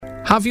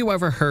Have you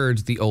ever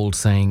heard the old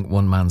saying,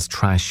 one man's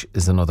trash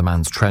is another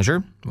man's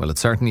treasure? Well, it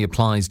certainly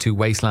applies to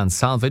Wastelands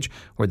Salvage,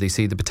 where they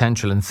see the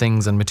potential in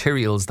things and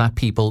materials that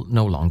people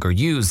no longer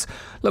use.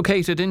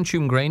 Located in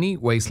Tuamgraney,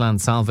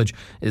 Wastelands Salvage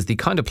is the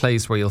kind of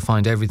place where you'll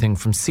find everything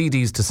from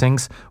CDs to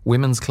sinks,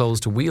 women's clothes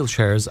to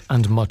wheelchairs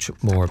and much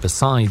more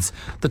besides.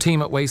 The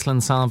team at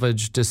Wastelands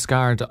Salvage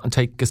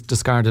take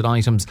discarded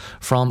items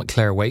from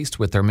Clare Waste,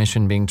 with their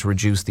mission being to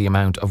reduce the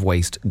amount of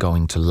waste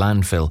going to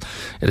landfill.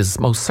 It is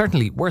most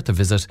certainly worth a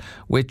visit,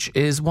 which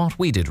is what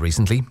we did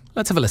recently.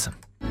 Let's have a listen.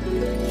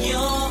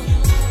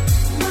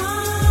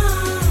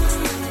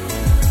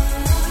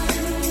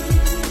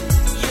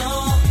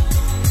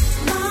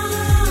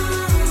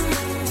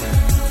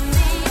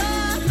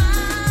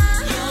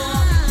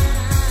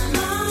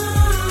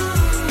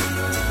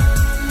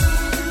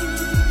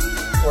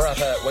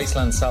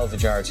 Wastelands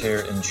Salvage Yard here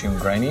in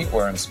Tuamgraney,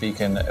 where I'm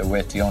speaking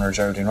with the owner,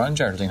 Geraldine Ryan.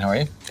 Geraldine, how are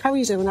you? How are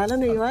you doing,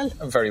 Alan? Are you well?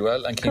 I'm very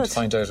well, and keen to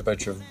find out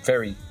about your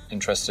very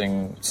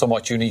interesting,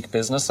 somewhat unique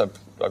business. I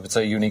would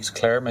say unique to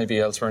Clare, maybe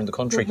elsewhere in the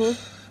country.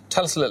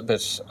 Tell us a little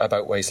bit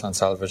about Wastelands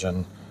Salvage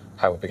and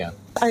how it began.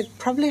 I'd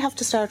probably have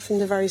to start from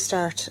the very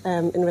start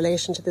in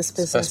relation to this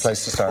business. Best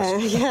place to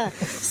start.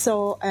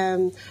 So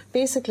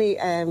basically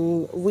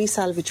we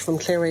salvage from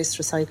Clare Waste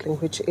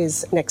Recycling, which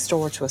is next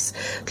door to us.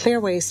 Clare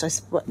Waste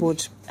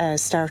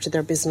started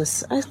their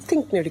business, I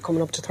think nearly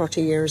coming up to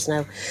 30 years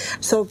now.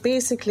 So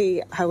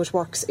basically how it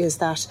works is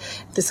that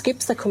the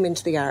skips that come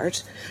into the yard,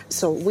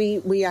 so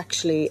we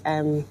actually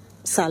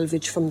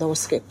salvage from those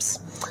skips.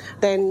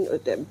 Then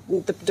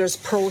there's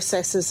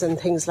processes and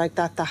things like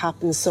that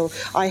happen. So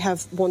I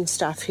have one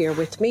staff here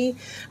with me,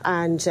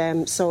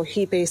 and so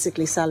he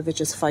basically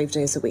salvages 5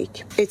 days a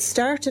week. It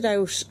started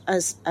out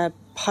as a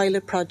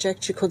pilot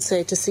project, you could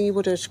say, to see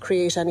would it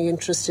create any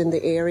interest in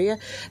the area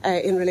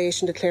in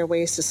relation to Clare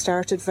Waste. It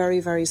started very,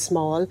 very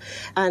small,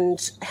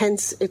 and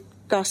hence it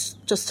got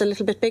just a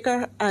little bit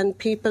bigger, and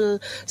people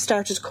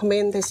started to come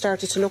in. They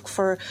started to look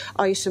for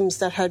items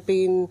that had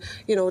been,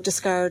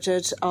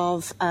 discarded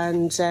of,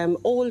 and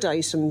old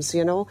items,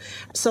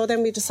 So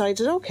then we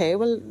decided, okay,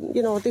 well,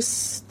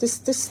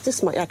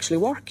 this might actually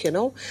work,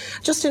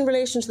 Just in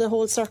relation to the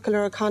whole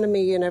circular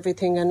economy and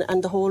everything,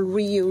 and the whole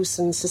reuse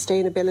and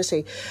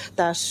sustainability,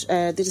 that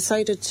they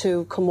decided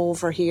to come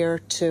over here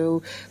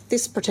to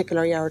this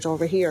particular yard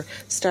over here.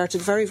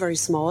 Started very, very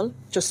small,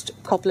 just a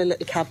couple of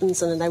little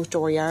cabins and an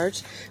outdoor yard.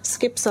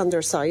 Skips on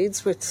their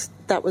sides,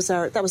 that was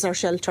our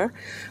shelter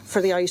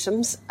for the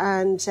items,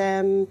 and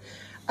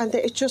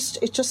it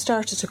just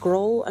started to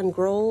grow and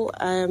grow.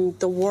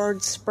 The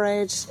word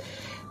spread.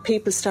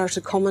 People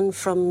started coming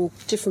from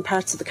different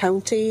parts of the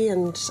county,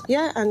 and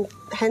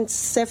hence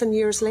 7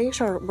 years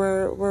later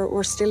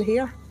we're still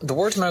here. The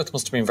word of mouth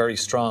must have been very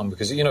strong,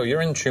 because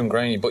you're in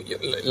Tuamgraney, but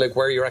like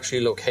where you're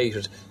actually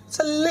located, it's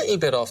a little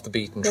bit off the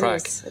beaten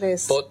track. It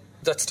is. But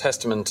that's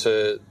testament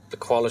to the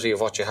quality of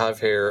what you have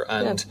here,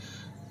 and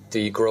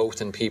the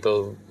growth in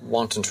people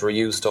wanting to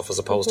reuse stuff, as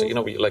opposed to,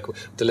 like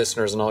the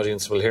listeners and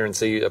audience will hear and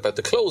see about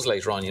the clothes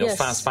later on,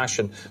 fast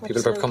fashion.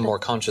 People have become more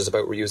conscious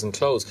about reusing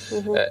clothes.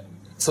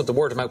 So the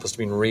word of mouth must have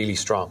been really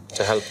strong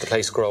to help the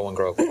place grow and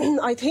grow.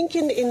 I think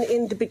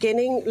in the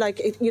beginning,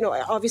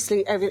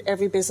 obviously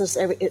every business,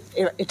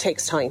 it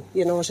takes time,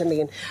 you know what I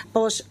mean?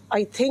 But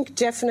I think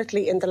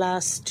definitely in the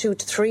last 2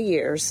 to 3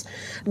 years,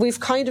 we've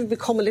kind of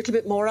become a little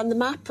bit more on the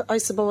map, I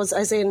suppose,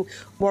 as in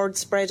word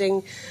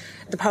spreading,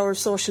 the power of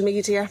social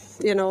media,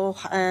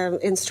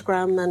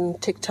 Instagram and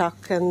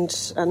TikTok and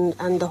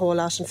the whole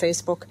lot on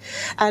Facebook.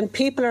 And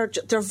people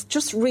they're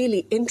just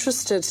really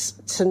interested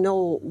to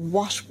know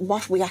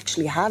what we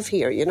actually have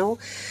here,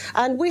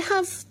 And we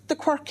have the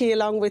quirky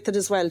along with it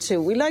as well too.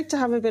 We like to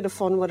have a bit of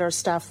fun with our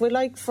staff. We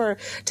like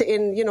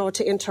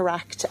to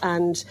interact,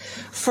 and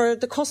for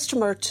the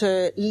customer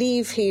to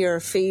leave here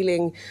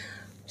feeling,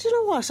 do you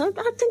know what,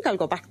 I think I'll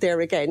go back there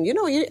again,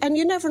 and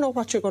you never know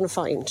what you're going to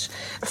find.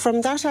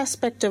 From that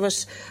aspect of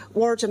it,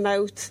 word of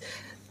mouth,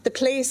 the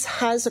place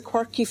has a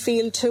quirky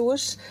feel to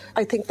it.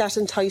 I think that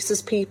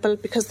entices people,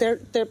 because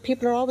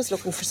people are always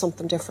looking for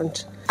something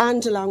different.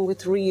 And along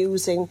with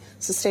reusing,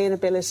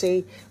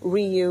 sustainability,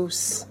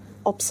 reuse,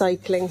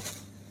 upcycling,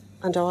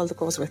 and all that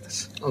goes with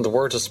it. And the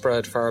word has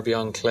spread far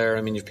beyond Clare.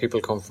 I mean, you've people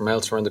come from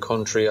elsewhere in the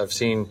country. I've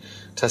seen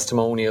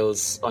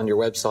testimonials on your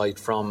website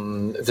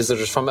from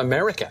visitors from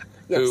America.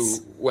 Yes. Who,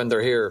 when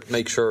they're here,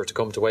 make sure to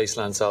come to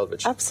Wastelands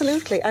Salvage.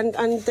 Absolutely, and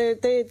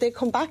they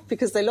come back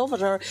because they love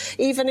it. Or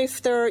even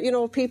if they're,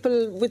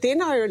 people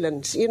within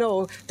Ireland,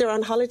 they're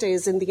on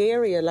holidays in the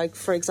area, like,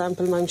 for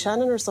example, Mount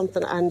Shannon or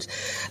something, and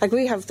like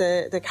we have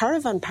the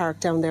caravan park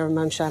down there in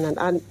Mount Shannon,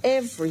 and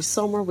every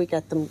summer we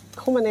get them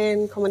coming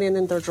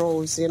in their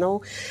droves,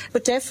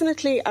 But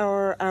definitely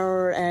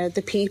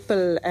the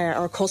people,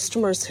 our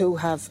customers who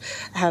have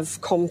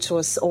come to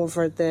us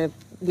over the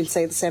we'll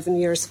say the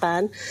 7-year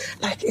span.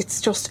 Like,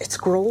 it's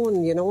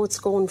grown, you know. It's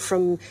going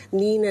from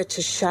Nina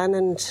to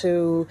Shannon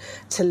to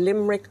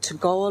Limerick to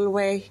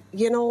Galway,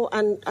 you know,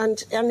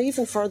 and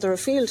even further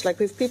afield. Like,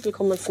 we've people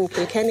coming from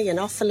Kilkenny and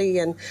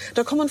Offaly, and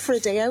they're coming for a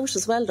day out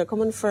as well.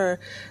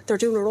 They're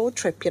doing a road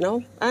trip, you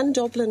know, and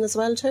Dublin as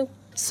well too.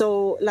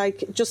 So,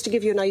 like, just to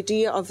give you an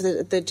idea of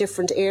the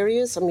different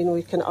areas, I mean,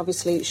 we can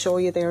obviously show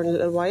you there in a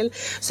little while.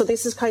 So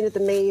this is kind of the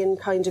main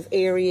kind of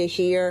area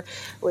here.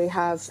 We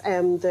have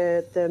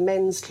the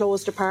men's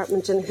clothes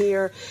department in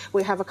here.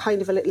 We have a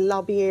kind of a little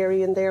lobby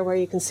area in there where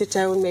you can sit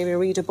down, maybe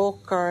read a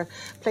book or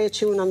play a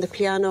tune on the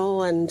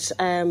piano. And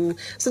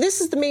so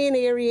this is the main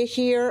area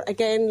here.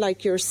 Again,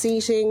 like your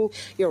seating,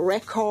 your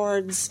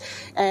records,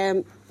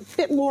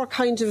 bit more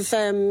kind of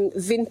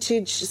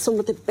vintage. Some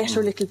of the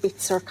better little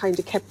bits are kind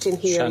of kept in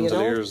here,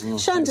 chandeliers, you know.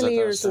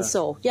 Chandeliers and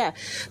so, yeah.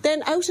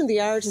 Then out in the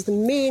yard is the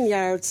main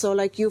yard. So,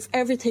 like, you've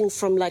everything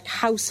from, like,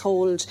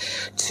 household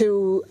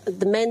to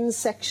the men's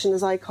section,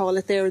 as I call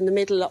it, there in the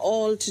middle,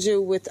 all to do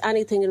with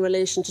anything in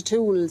relation to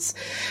tools.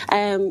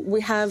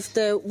 We have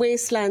the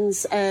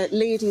Wastelands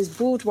Ladies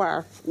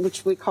Boudoir,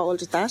 which we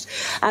called it that.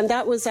 And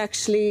that was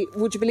actually,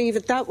 would you believe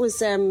it, that was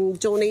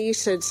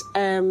donated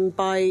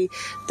by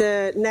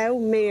the now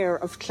Mayor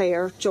of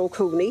Clare, Joe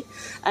Cooney.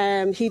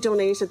 He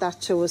donated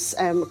that to us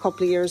a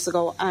couple of years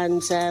ago,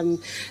 and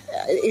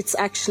it's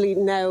actually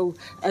now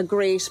a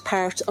great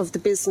part of the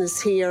business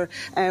here,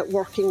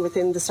 working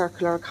within the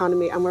circular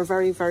economy, and we're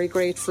very, very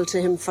grateful to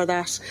him for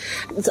that.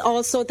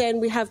 Also, then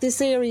we have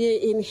this area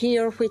in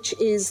here, which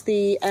is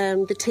the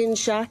tin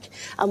shack,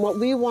 and what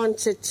we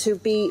want it to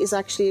be is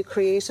actually a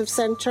creative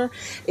centre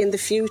in the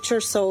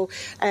future. So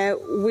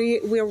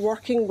we're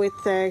working with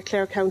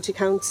Clare County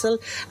Council,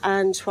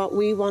 and what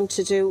we want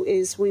to do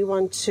is we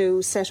want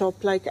to set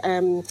up like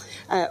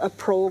a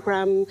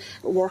programme,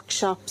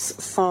 workshops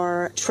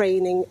for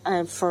training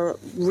for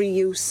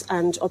reuse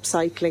and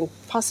upcycling,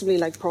 possibly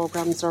like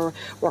programmes or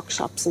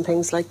workshops and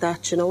things like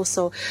that, you know.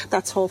 So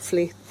that's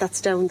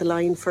down the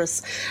line for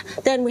us.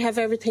 Then we have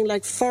everything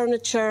like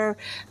furniture.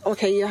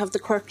 Okay, you have the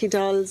quirky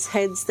dolls'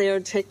 heads there,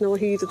 take no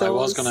heed of those. I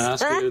was going to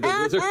ask you,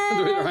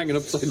 they're hanging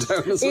upside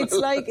down as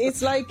well.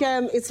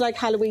 It's like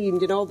Halloween,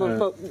 you know,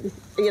 but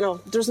you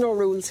know, there's no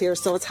rules here,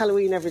 so it's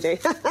Halloween every day.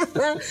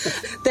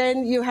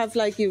 Then you have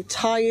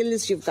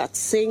tiles, you've got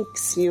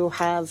sinks, you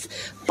have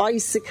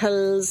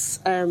bicycles,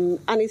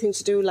 anything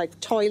to do like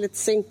toilet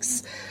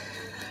sinks,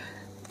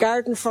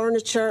 garden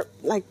furniture,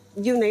 like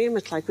you name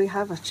it, like we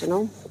have it, you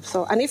know.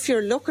 So, and if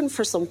you're looking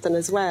for something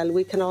as well,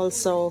 we can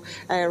also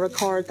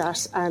record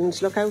that and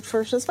look out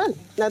for it as well.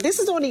 Now, this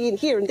is only in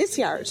here in this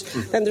yard.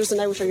 Then there's an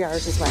outer yard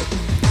as well.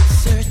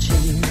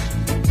 Searching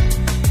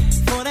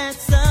for that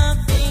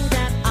something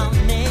that I'll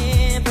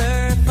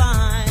never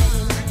find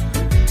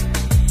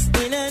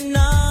in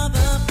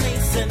another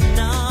place,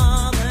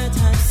 another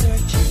time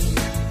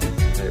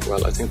searching.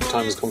 Well, I think the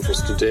time has come for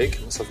us to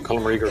dig. Myself and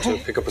Colin are eager to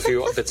pick up a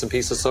few bits and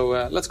pieces,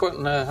 so let's go out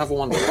and have a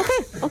wander.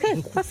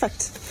 Okay,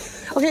 perfect.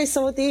 Okay,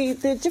 so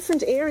the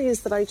different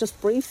areas that I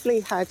just briefly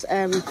had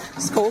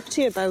spoke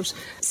to you about.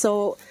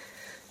 So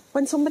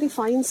when somebody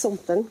finds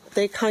something,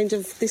 they kind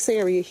of, this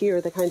area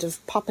here, they kind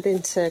of pop it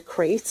into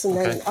crates, and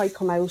then I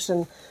come out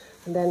and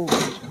then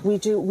we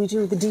do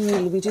the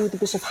deal, we do the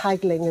bit of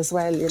haggling as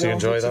well. You know, you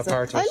enjoy that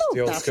part? I love the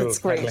old that. school It's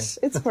great. haggling.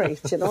 It's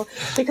great, you know,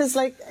 because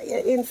like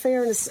in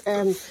fairness,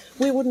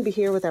 we wouldn't be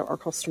here without our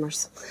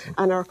customers,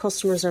 and our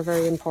customers are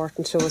very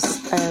important to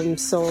us.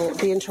 So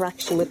the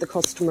interaction with the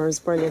customer is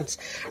brilliant.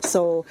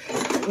 So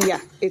yeah,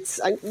 it's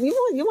you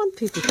want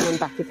people coming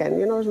back again.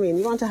 You know what I mean?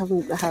 You want to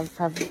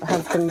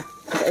have them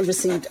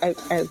receive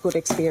a good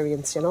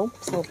experience. You know,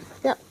 so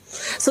yeah.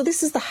 So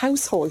this is the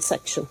household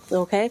section,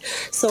 okay?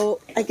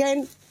 So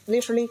again,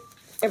 literally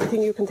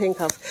everything you can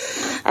think of,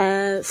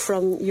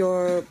 from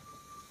your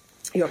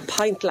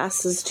pint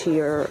glasses to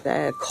your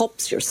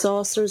cups, your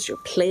saucers, your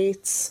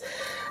plates,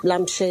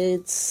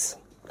 lampshades,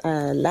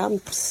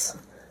 lamps,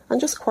 and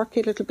just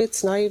quirky little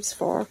bits, knives,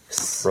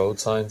 forks. Road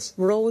signs.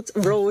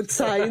 Road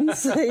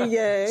signs,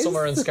 yes.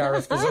 Somewhere in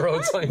Scariff there's a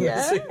road sign.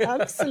 Yeah,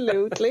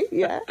 absolutely,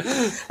 yeah.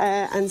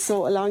 And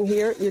so along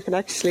here you can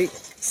actually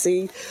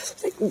see,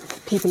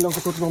 people love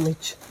a good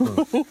rummage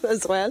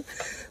as well.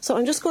 So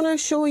I'm just going to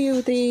show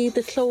you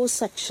the clothes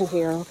section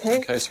here, okay?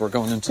 Okay, so we're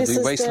going into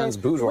the Wastelands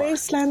Boudoir.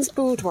 Wastelands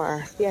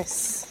Boudoir,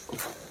 yes.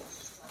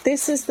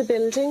 This is the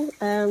building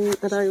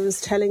that I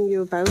was telling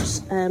you about.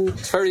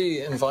 It's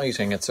very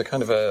inviting. It's a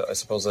kind of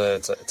it's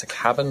a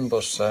cabin,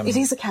 but it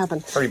is a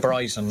cabin. Very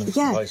bright and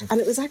inviting. And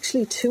it was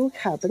actually 2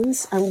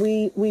 cabins, and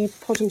we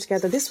put them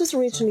together. This was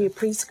originally a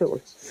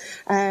preschool,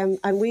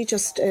 and we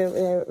just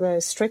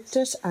stripped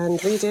it and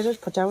redid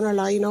it, put down our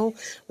lino.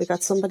 We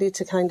got somebody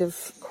to kind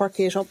of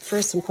quirky it up for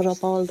us and put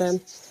up all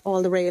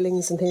the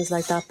railings and things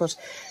like that. But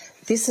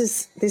this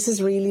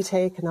is really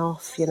taken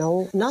off, you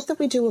know. Not that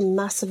we do a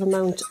massive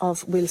amount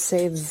of, we'll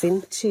say,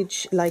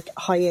 vintage, like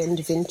high-end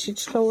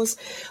vintage clothes.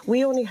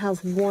 We only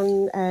have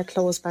one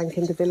clothes bank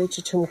in the village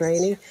of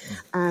Tuamgraney,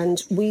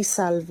 and we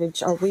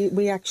salvage, or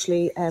we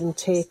actually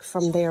take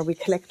from there, we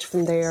collect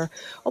from there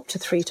up to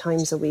 3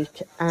 times a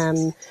week.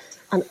 And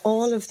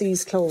all of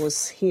these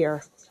clothes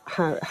here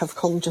have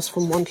come just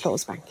from one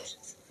clothes bank.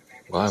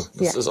 Wow,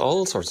 there's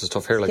all sorts of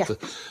stuff here. Like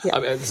I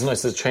mean, it's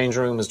nice. The change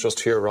room is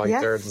just here, right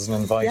there. There's an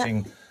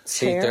inviting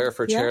seat there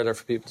for a chair there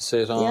for people to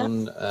sit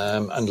on.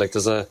 And like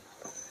there's a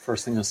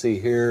first thing I see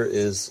here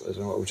is, I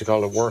don't know, what would you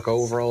call it, work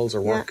overalls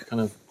or work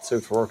kind of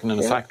suit for working in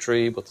a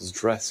factory. But there's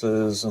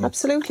dresses and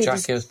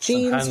jackets, there's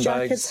jeans, and handbags.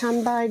 jackets,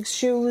 handbags,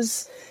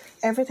 shoes,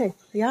 everything.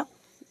 Yeah.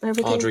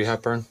 Everything. Audrey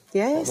Hepburn.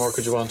 Yes. What more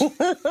could you want?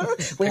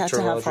 We had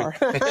to have her.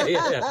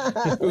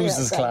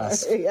 Oozes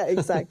class. Yeah,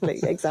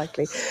 exactly.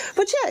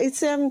 But yeah,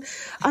 it's and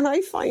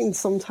I find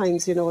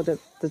sometimes, you know,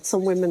 that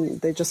some women,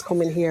 they just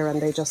come in here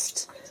and they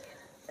just,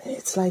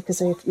 it's like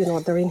as if, you know,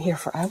 they're in here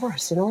for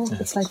hours, you know. Yeah.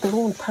 It's like their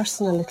own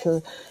personal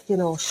little, you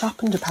know,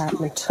 shopping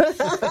department.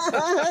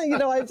 You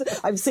know,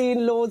 I've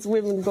seen loads of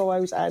women go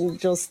out and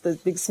just the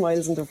big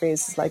smiles on their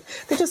faces, like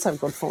they just have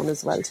good fun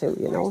as well too,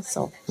 you know.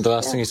 So the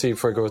last thing you see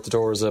before I go out the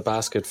door is a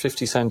basket,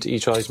 50 cent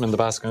each item in the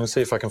basket. I'm going to see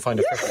if I can find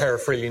a pair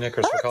of frilly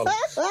knickers for Colin.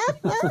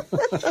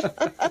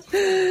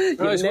 You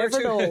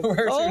never know.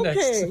 Where to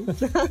next?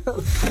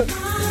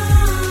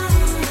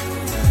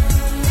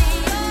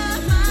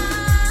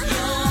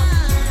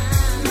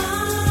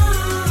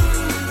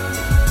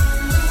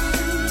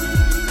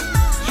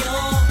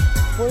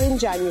 We're in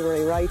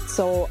January, right?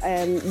 So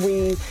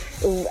we,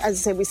 as I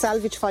say, we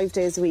salvage 5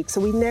 days a week,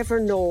 so we never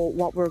know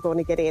what we're going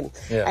to get in.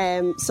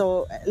 Yeah.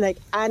 So, like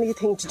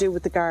anything to do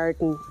with the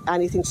garden,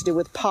 anything to do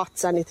with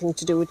pots, anything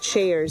to do with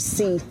chairs,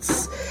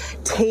 seats,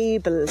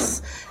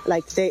 tables,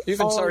 like they.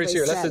 Even sorry to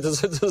hear,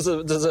 there's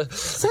a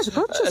set of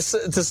crutches.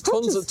 There's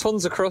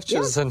tons of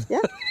crutches, and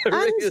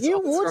and you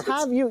would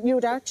have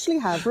you'd actually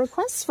have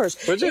requests for it.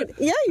 Would you?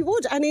 Yeah, you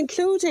would, and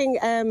including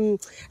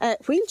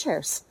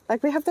wheelchairs.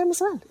 Like we have them as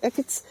well. If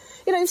it's,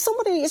 you know, if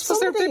somebody,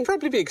 they'd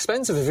probably be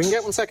expensive. If you can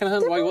get one second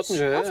hand, why wouldn't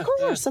you? Of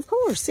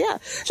course, yeah.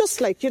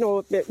 Just like, you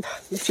know,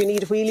 if you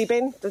need a wheelie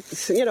bin,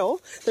 you know,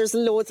 there's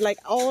loads, like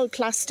all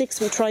plastics.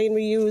 We try and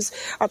reuse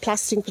our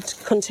plastic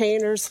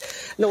containers.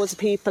 Loads of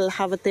people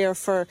have it there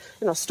for,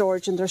 you know,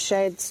 storage in their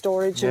shed,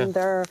 storage in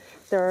their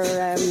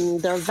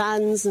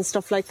vans and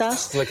stuff like that.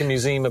 It's like a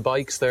museum of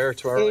bikes there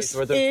to our right,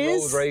 where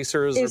there's road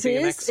racers or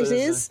BMXs. It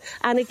is.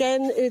 And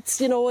again,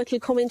 it's, you know, it'll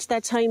come into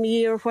that time of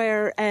year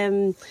where,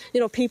 you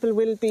know, people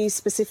will be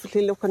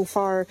specifically looking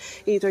for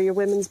either your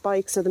women's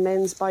bikes or the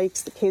men's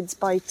bikes, the kids'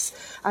 bikes.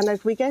 And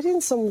like we get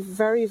in some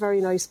very,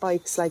 very nice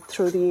bikes like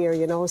through the year,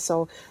 you know.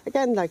 So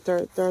again, like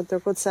they're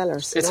good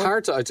sellers. It's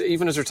hard to,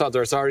 even as you're taught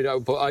there, sorry,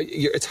 but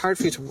it's hard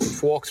for you to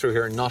walk through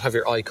here and not have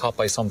your eye caught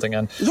by something.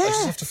 And I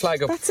just have to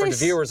flag up for the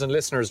viewers and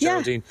listeners,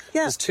 Geraldine,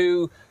 there's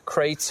 2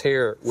 crates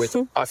here with,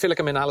 I feel like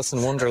I'm in Alice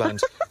in Wonderland,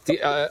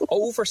 the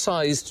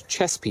oversized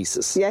chess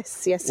pieces.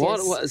 Yes.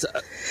 What is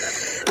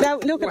now,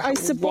 look, I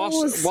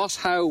suppose... What,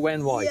 how,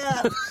 when, why?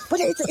 Yeah, but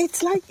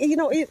it's like, you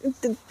know,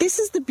 this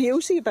is the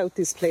beauty about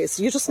this place.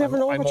 You just never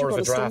know what you're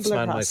going to stumble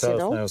across. I'm more of a draftsman myself, you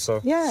know? Now, so...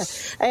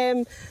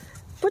 Yeah.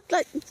 But,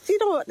 like, you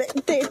know,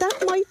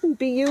 that mightn't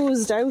be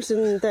used out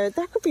in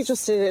that could be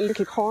just a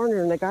little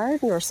corner in a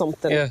garden or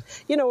something. Yeah.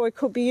 You know, it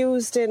could be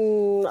used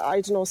in,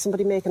 I don't know,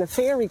 somebody making a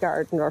fairy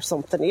garden or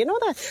something, you know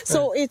that?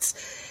 So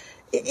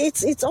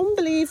it's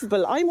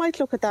unbelievable. I might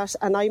look at that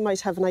and I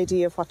might have an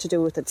idea of what to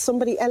do with it.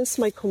 Somebody else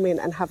might come in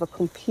and have a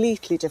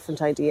completely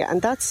different idea.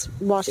 And that's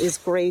what is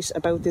great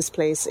about this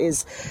place,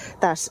 is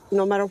that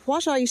no matter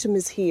what item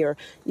is here,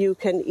 you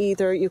can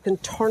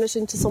turn it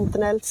into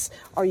something else,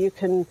 or you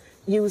can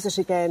use it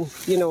again,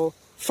 you know,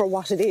 for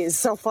what it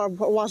is, or for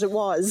what it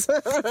was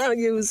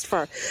used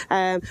for.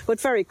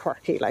 But very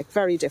quirky, like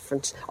very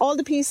different. All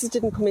the pieces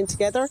didn't come in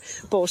together,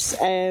 but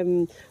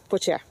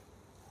yeah.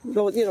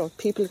 You know,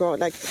 people go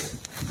like,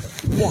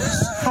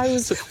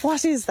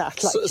 what is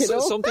that like? You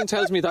know? Something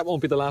tells me that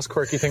won't be the last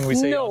quirky thing we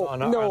see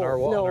on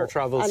our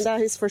travels. And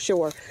that is for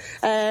sure.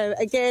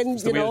 Again,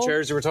 the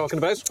wheelchairs you were talking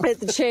about?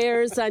 The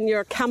chairs and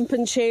your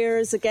camping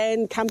chairs.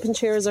 Again, camping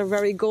chairs are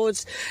very good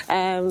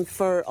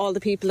for all the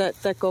people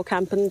that go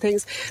camping and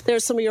things.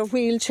 There's some of your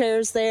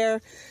wheelchairs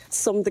there.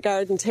 Some of the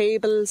garden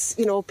tables,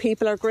 you know,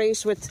 people are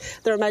great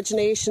with their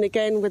imagination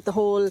again, with the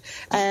whole,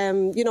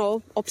 you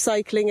know,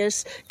 upcycling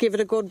it, give it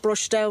a good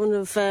brush down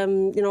of,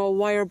 you know, a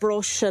wire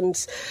brush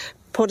and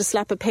put a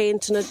slap of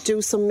paint in it,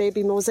 do some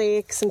maybe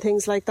mosaics and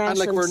things like that. And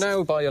like we're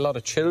now by a lot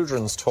of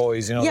children's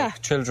toys, you know,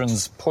 like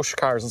children's push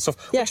cars and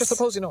stuff. Yes. Which I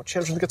suppose, you know,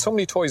 children get so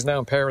many toys now,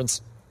 and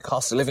parents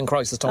cost of living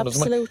crisis.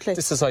 Absolutely.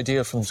 This is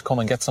ideal for them to come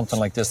and get something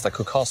like this that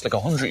could cost like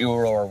 €100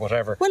 or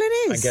whatever. Well,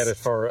 it is. And get it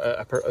for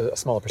a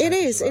small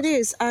percentage. It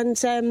is. And,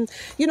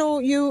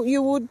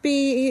 you would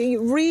be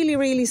really,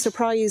 really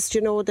surprised,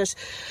 that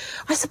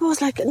I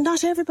suppose, like,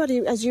 not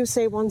everybody, as you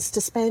say, wants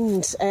to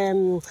spend,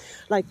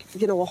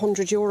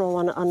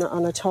 €100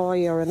 on a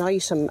toy or an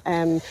item.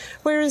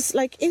 Whereas,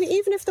 like,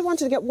 even if they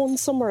wanted to get one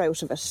summer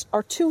out of it,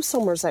 or 2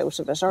 summers out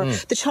of it, or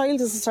the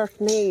child is a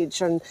certain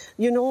age and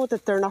you know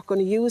that they're not going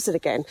to use it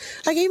again,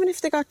 like, even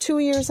if they got 2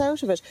 years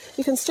out of it,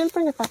 you can still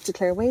bring it back to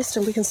Clare Waste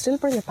and we can still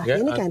bring it back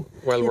in again.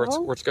 Well,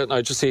 worth getting.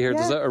 I just see here,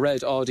 there's a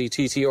red Audi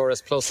TT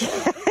RS Plus.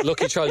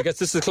 Lucky child gets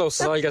this as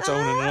close as I get to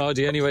owning an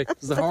Audi anyway.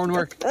 Does the horn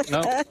work?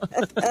 No.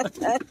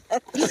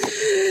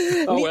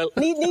 Oh, well.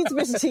 Needs a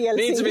bit of TLC.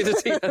 Needs a bit of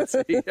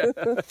TLC,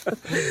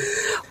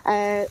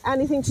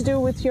 anything to do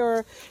with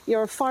your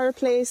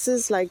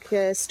fireplaces, like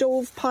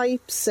stove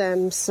pipes,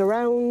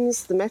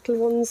 surrounds, the metal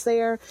ones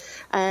there,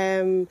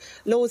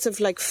 loads of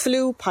like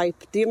flue pipe.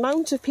 The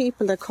amount of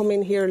people that come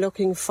in here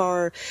looking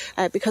for,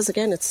 because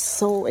again it's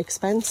so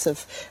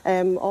expensive,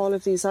 all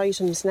of these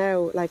items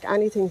now, like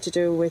anything to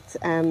do with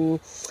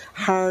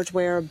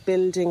hardware,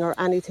 building or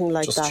anything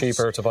like that. Just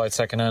cheaper to buy it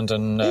second hand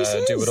and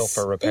do it up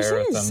or repair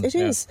it. It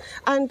is.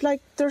 And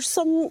like there's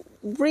some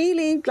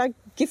really like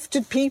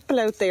gifted people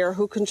out there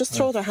who can just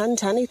throw their hand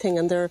to anything,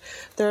 and they're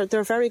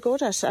very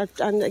good at it,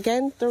 and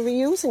again they're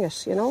reusing it,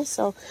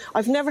 so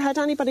I've never had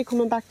anybody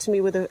coming back to me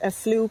with a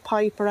flue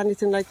pipe or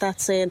anything like that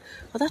saying,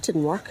 well, that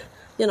didn't work.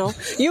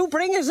 You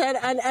bring it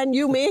and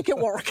you make it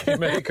work. You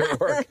make it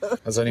work.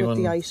 Has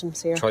anyone the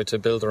items here tried to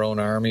build their own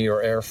army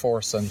or air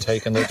force and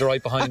taken the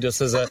right behind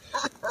us is a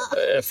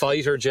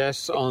fighter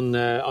jet on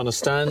a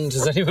stand?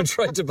 Has anyone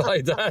tried to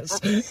buy that?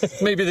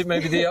 Maybe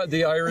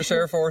the Irish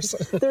Air Force.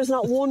 There's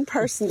not one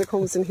person that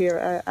comes in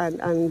here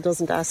and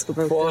doesn't ask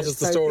about. What is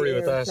the story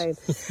with that?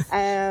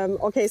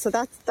 Okay, so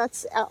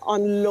that's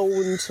on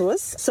loan to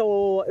us.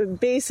 So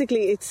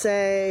basically, it's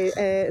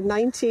in the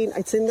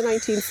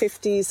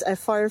 1950s, a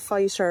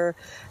firefighter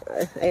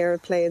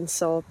airplane.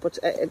 So, but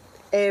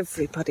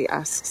everybody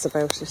asks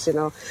about it,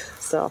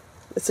 So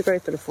it's a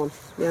great bit of fun,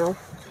 Yeah,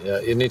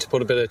 you need to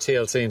put a bit of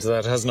TLC into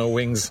that. It has no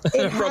wings.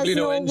 It Probably has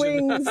no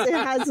engine. wings. It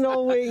has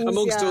no wings.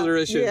 Amongst other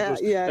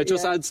issues. It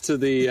just adds to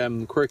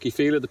the quirky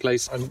feel of the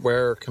place. And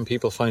where can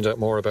people find out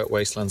more about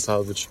Wastelands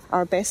Salvage?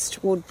 Our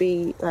best would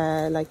be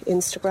like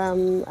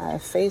Instagram,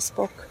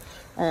 Facebook,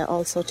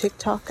 also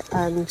TikTok,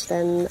 and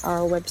then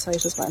our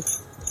website as well.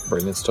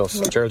 Brilliant stuff.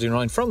 Geraldine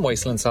Ryan from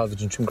Wastelands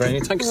Salvage in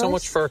Tuamgraney. Thank you so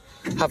much for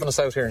having us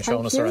out here and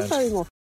showing us around. Thank you very much.